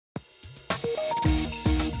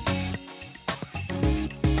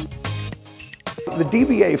The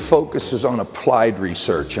DBA focuses on applied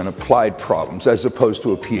research and applied problems as opposed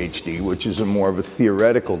to a PhD, which is more of a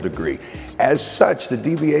theoretical degree. As such, the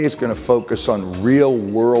DBA is going to focus on real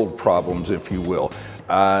world problems, if you will.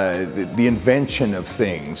 The invention of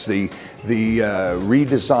things, the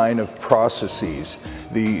redesign of processes,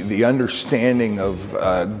 the understanding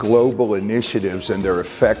of global initiatives and their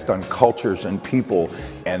effect on cultures and people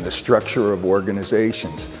and the structure of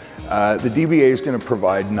organizations. The DBA is going to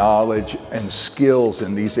provide knowledge and skills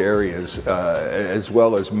in these areas, as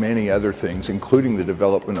well as many other things, including the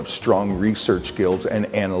development of strong research skills and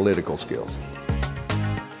analytical skills.